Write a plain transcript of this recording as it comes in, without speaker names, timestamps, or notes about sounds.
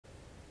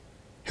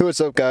Hey, what's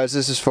up guys,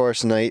 this is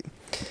Forrest Knight,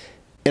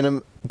 and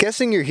I'm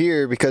guessing you're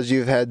here because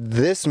you've had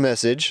this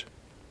message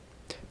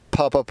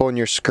pop up on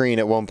your screen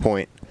at one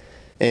point.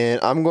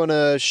 And I'm going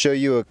to show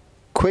you a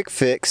quick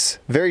fix,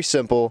 very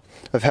simple,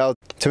 of how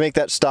to make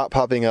that stop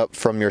popping up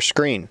from your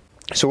screen.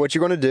 So what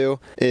you're going to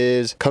do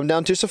is come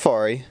down to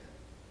Safari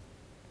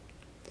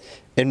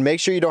and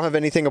make sure you don't have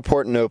anything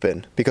important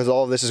open, because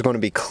all of this is going to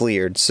be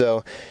cleared.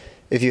 So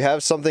if you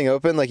have something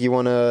open, like you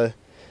want to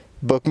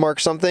bookmark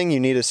something, you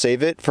need to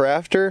save it for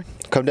after,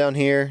 come down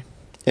here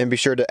and be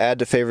sure to add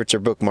to favorites or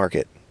bookmark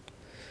it.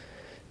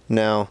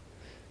 Now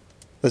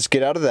let's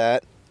get out of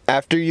that.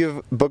 After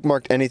you've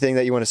bookmarked anything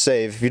that you want to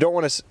save, if you don't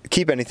want to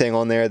keep anything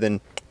on there,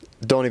 then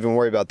don't even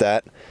worry about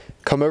that.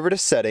 Come over to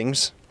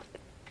settings,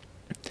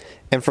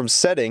 and from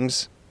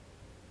settings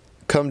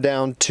come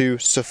down to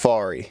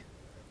Safari.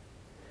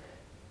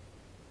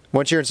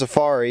 Once you're in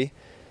Safari,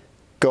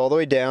 go all the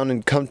way down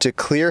and come to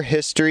Clear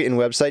History and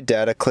Website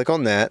Data. Click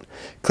on that.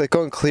 Click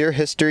on Clear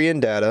History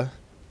and Data.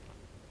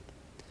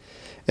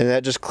 And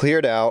that just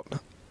cleared out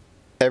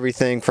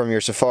everything from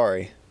your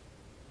Safari.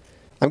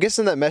 I'm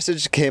guessing that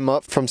message came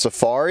up from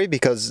Safari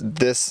because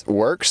this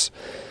works.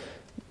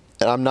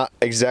 And I'm not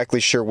exactly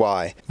sure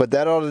why. But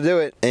that ought to do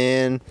it,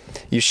 and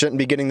you shouldn't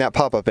be getting that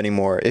pop-up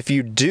anymore. If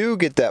you do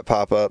get that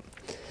pop-up,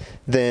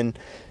 then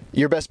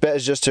your best bet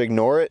is just to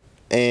ignore it.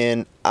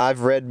 And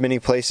I've read many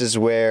places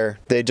where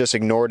they just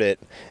ignored it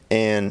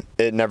and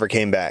it never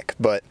came back.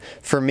 But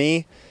for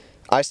me,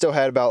 I still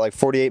had about like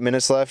 48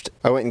 minutes left.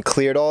 I went and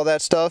cleared all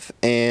that stuff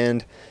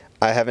and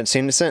I haven't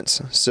seen it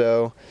since.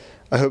 So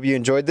I hope you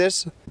enjoyed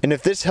this. And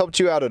if this helped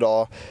you out at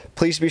all,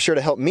 please be sure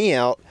to help me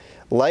out.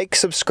 Like,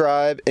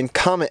 subscribe, and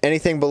comment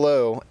anything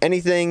below.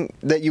 Anything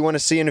that you want to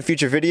see in a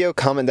future video,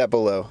 comment that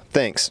below.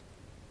 Thanks.